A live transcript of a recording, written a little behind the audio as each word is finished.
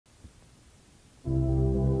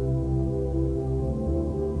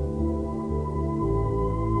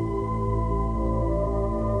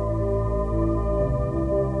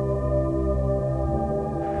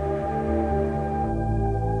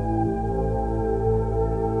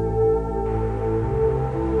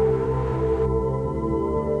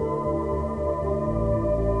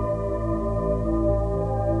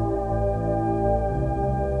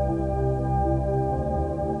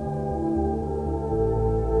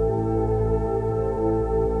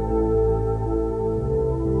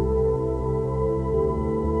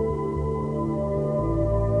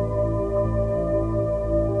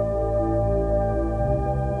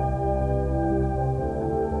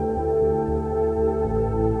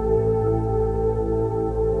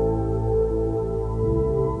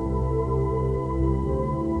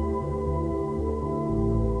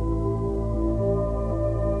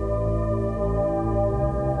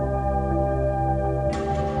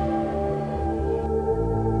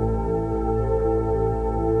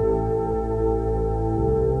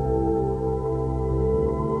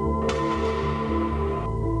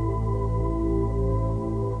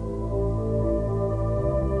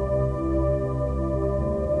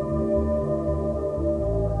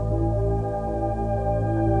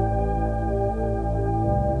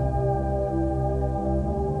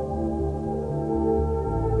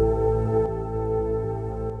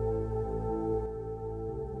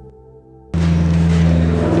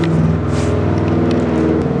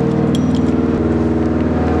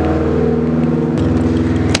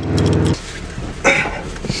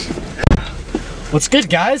What's good,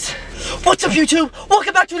 guys? What's up, YouTube?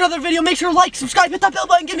 Welcome back to another video. Make sure to like, subscribe, hit that bell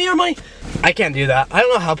button, give me your money. I can't do that. I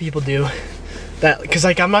don't know how people do that, because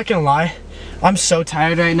like, I'm not gonna lie, I'm so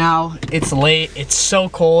tired right now. It's late, it's so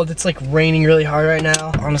cold, it's like raining really hard right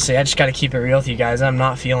now. Honestly, I just gotta keep it real with you guys. I'm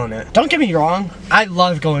not feeling it. Don't get me wrong, I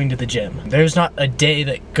love going to the gym. There's not a day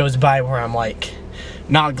that goes by where I'm like,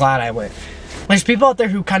 not glad I went. There's people out there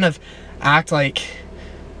who kind of act like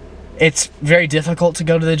it's very difficult to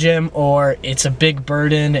go to the gym, or it's a big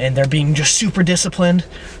burden and they're being just super disciplined.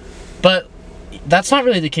 But that's not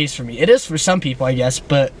really the case for me. It is for some people, I guess,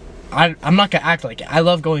 but I'm not gonna act like it. I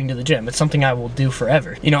love going to the gym. It's something I will do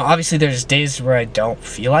forever. You know, obviously there's days where I don't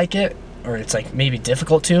feel like it, or it's like maybe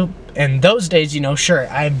difficult to. And those days, you know, sure,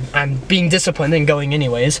 I'm being disciplined and going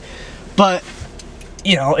anyways. But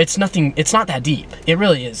you know, it's not that deep. It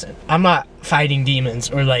really isn't. I'm not fighting demons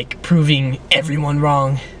or like proving everyone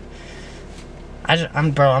wrong.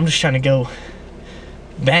 I'm just trying to go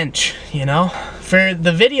bench, you know? For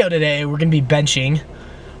the video today, we're gonna be benching.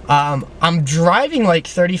 I'm driving like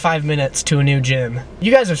 35 minutes to a new gym.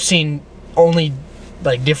 You guys have seen only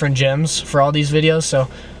like different gyms for all these videos, so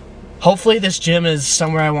hopefully this gym is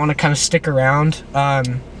somewhere I want to kind of stick around.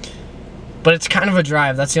 But it's kind of a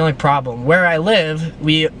drive. That's the only problem. Where I live,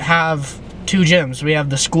 we have two gyms. We have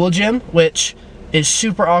the school gym, which is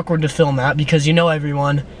super awkward to film at because you know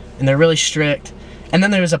everyone and they're really strict. And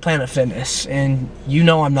then there's a Planet Fitness, and you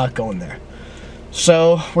know I'm not going there.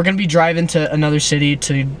 So we're gonna be driving to another city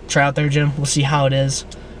to try out their gym. We'll see how it is,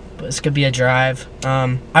 but it's gonna be a drive.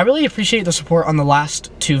 I really appreciate the support on the last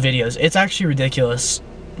two videos. It's actually ridiculous.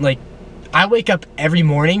 Like, I wake up every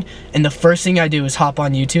morning and the first thing I do is hop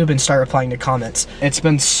on YouTube and start replying to comments. It's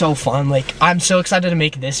been so fun. Like, I'm so excited to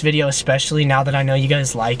make this video, especially now that I know you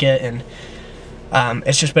guys like it, and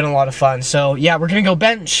it's just been a lot of fun. So yeah, we're gonna go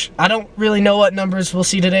bench. I don't really know what numbers we'll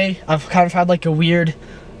see today. I've kind of had like a weird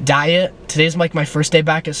diet. Today's like my first day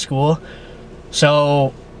back at school,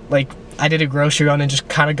 so like I did a grocery run and just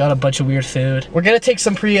kind of got a bunch of weird food. We're gonna take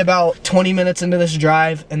some about 20 minutes into this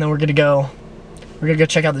drive, and then we're gonna go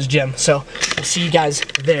check out this gym. So we'll see you guys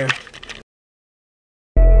there.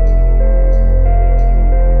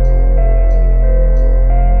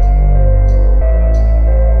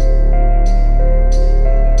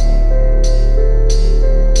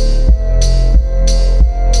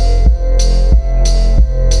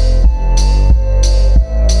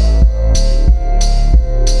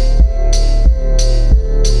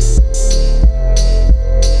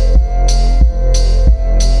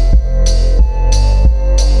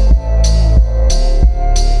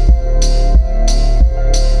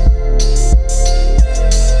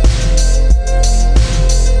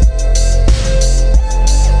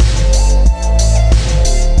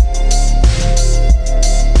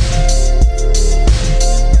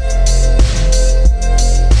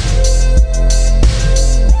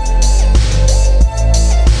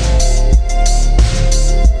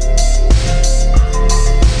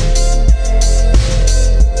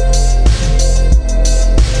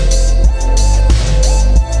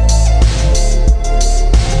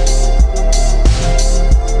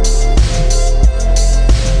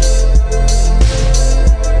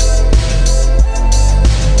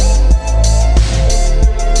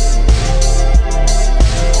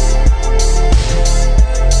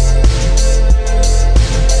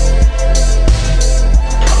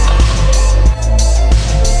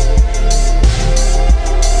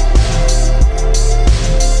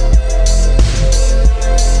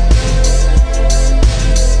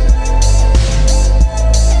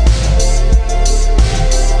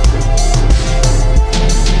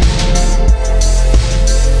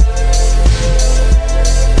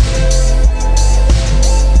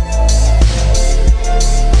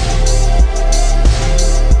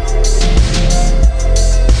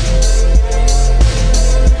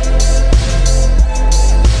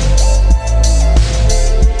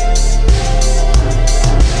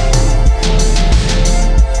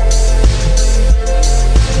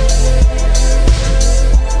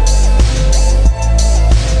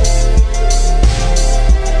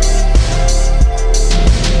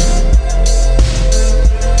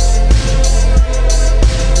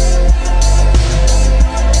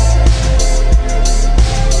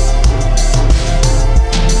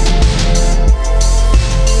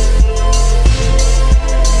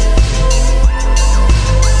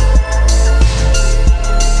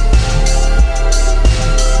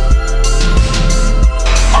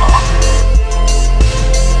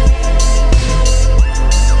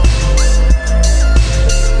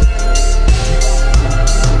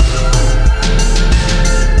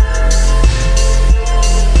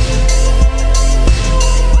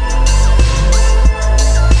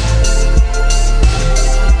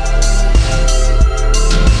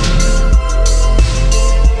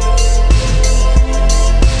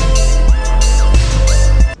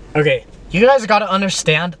 You guys gotta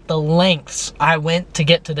understand the lengths I went to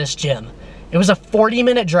get to this gym. It was a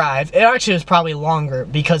 40-minute drive. It actually was probably longer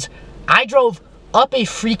because I drove up a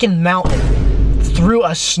freaking mountain through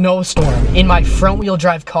a snowstorm in my front-wheel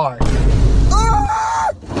drive car.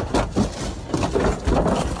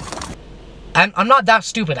 I'm not that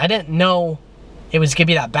stupid. I didn't know it was gonna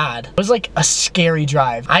be that bad. It was like a scary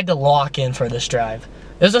drive. I had to lock in for this drive.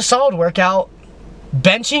 It was a solid workout.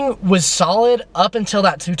 Benching was solid up until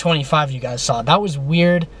that 225 you guys saw. That was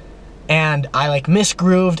weird. And I like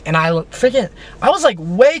misgrooved and I was like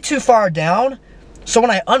way too far down. So when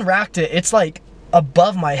I unracked it, it's like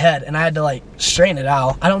above my head and I had to like straighten it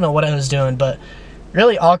out. I don't know what I was doing, but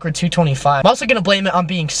really awkward 225. I'm also gonna blame it on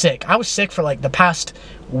being sick. I was sick for like the past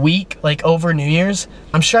week, like over New Year's.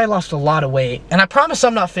 I'm sure I lost a lot of weight. And I promise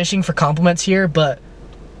I'm not fishing for compliments here, but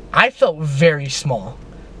I felt very small.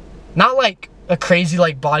 Not like a crazy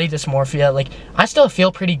like body dysmorphia. Like I still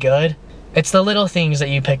feel pretty good. It's the little things that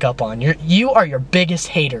you pick up on. You are your biggest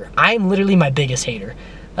hater. I'm literally my biggest hater.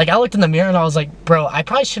 Like I looked in the mirror and I was like, bro, I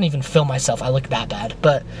probably shouldn't even film myself. I look that bad.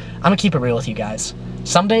 But I'm gonna keep it real with you guys.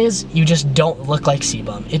 Some days you just don't look like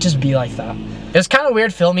Cbum. It just be like that. It was kind of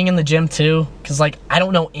weird filming in the gym too, cause like I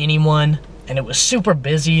don't know anyone and it was super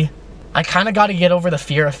busy. I kind of got to get over the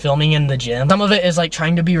fear of filming in the gym. Some of it is like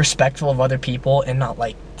trying to be respectful of other people and not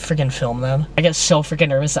like freaking film them. I get so freaking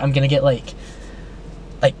nervous that I'm gonna get like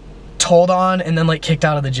told on and then like kicked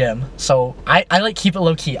out of the gym. So I like keep it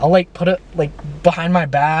low key. I'll like put it like behind my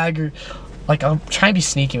bag or like I'll try and be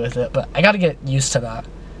sneaky with it, but I gotta get used to that.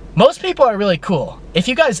 Most people are really cool. If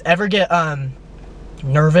you guys ever get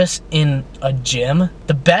nervous in a gym,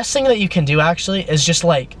 the best thing that you can do actually is just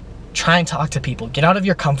like try and talk to people. Get out of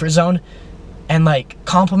your comfort zone and like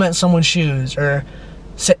compliment someone's shoes or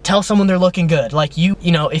tell someone they're looking good. Like you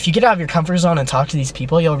know, if you get out of your comfort zone and talk to these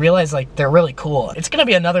people, you'll realize like they're really cool. It's gonna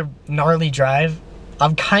be another gnarly drive.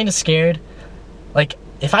 I'm kind of scared. Like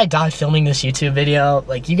if I die filming this YouTube video,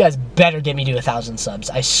 like you guys better get me to 1,000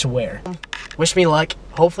 subs, I swear. Wish me luck.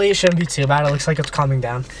 Hopefully it shouldn't be too bad. It looks like it's calming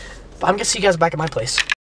down. But I'm gonna see you guys back at my place.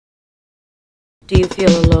 Do you feel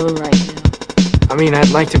alone right now? I mean, I'd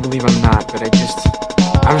like to believe I'm not, but I've just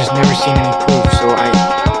never seen any proof, so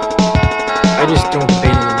I just don't debate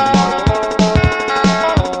it anymore.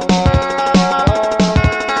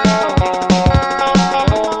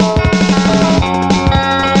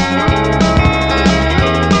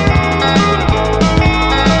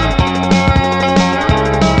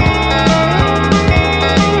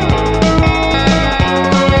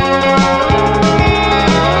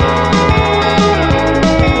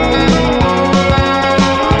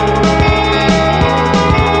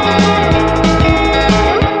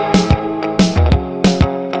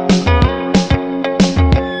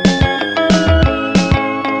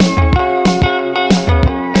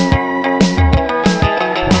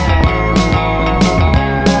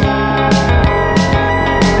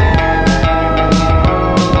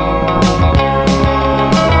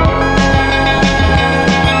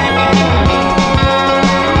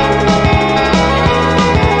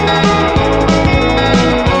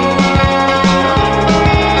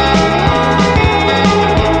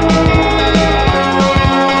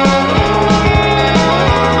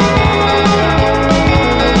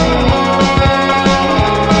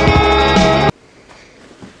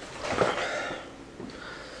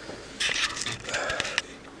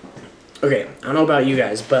 Okay, I don't know about you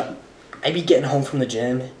guys, but I be getting home from the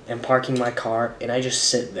gym and parking my car and I just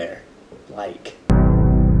sit there, like.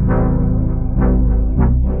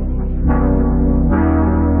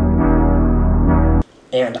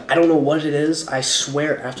 And I don't know what it is, I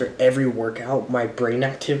swear after every workout, my brain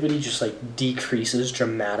activity just like decreases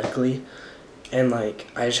dramatically. And like,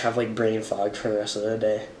 I just have like brain fog for the rest of the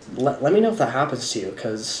day. Let me know if that happens to you,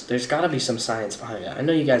 because there's gotta be some science behind it. I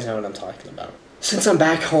know you guys know what I'm talking about. Since I'm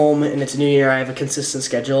back home and it's New Year, I have a consistent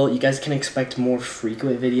schedule. You guys can expect more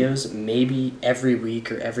frequent videos, maybe every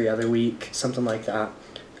week or every other week, something like that.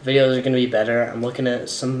 The videos are gonna be better. I'm looking at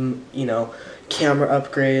some, you know, camera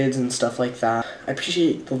upgrades and stuff like that. I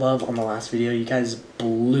appreciate the love on the last video. You guys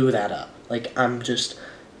blew that up. Like, I'm just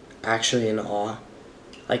actually in awe.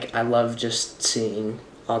 Like, I love just seeing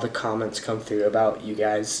all the comments come through about you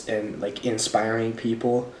guys and like inspiring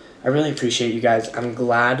people. I really appreciate you guys. I'm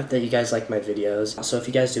glad that you guys like my videos. So if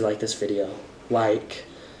you guys do like this video, like,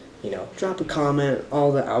 you know, drop a comment,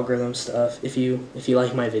 all the algorithm stuff. If you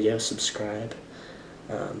like my video, subscribe.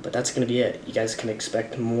 But that's gonna be it. You guys can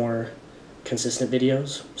expect more consistent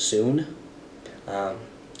videos soon. But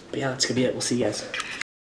yeah, that's gonna be it. We'll see you guys.